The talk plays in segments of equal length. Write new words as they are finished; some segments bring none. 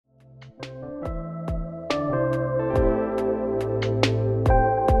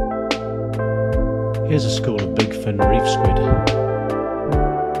Here's a school of Bigfin reef squid.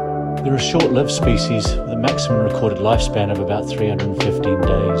 They're a short-lived species with a maximum recorded lifespan of about 315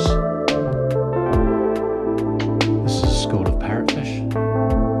 days. This is a school of parrotfish.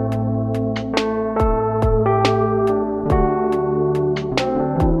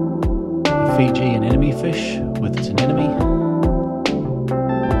 A Fiji anemonefish with its anemone.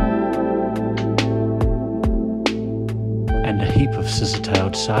 And a heap of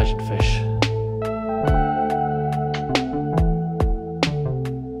scissor-tailed sergeantfish.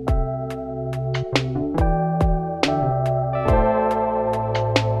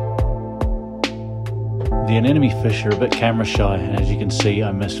 The anemonefish are a bit camera shy, and as you can see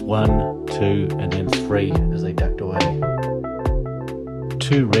I missed 1, 2 and then 3 as they ducked away. 2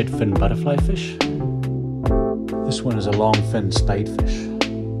 redfin butterflyfish. This one is a long fin spadefish.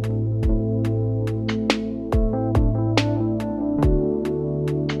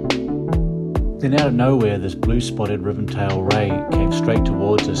 Then out of nowhere this blue spotted ribbontail ray came straight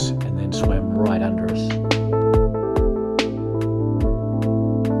towards us and then swam right under us.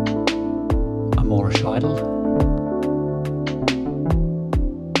 Moorish idol.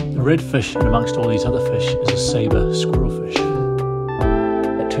 The redfish in amongst all these other fish is a Sabre squirrelfish.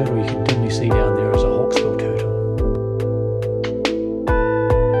 That turtle you can dimly see down there is a Hawksbill turtle.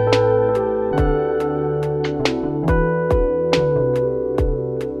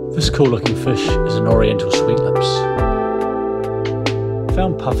 This cool looking fish is an Oriental Sweetlips. I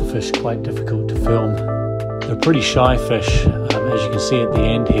found pufferfish quite difficult to film. They're pretty shy fish. As you can see at the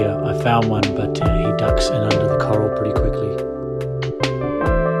end here, I found one, but he ducks in under the coral pretty quickly.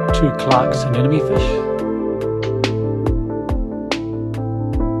 2 Clark's anemonefish.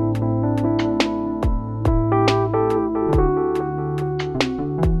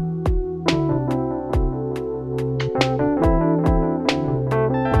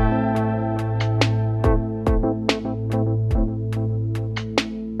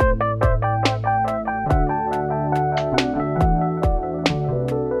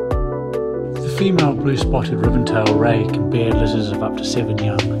 The female blue-spotted ribbontail ray can bear litters of up to 7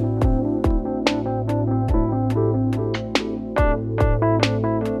 young.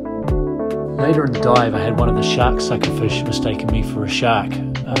 Later in the dive I had one of the shark suckerfish mistaken me for a shark,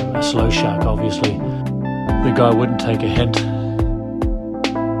 a slow shark obviously. The guy wouldn't take a hint.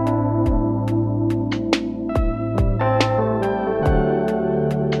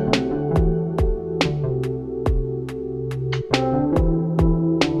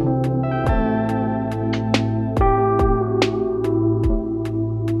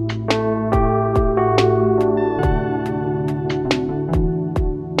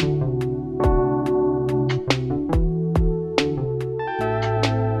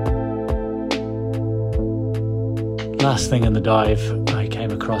 Last thing in the dive, I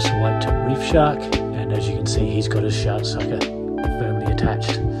came across a white-tipped reef shark, and as you can see he's got his shark sucker firmly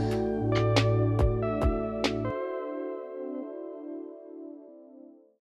attached.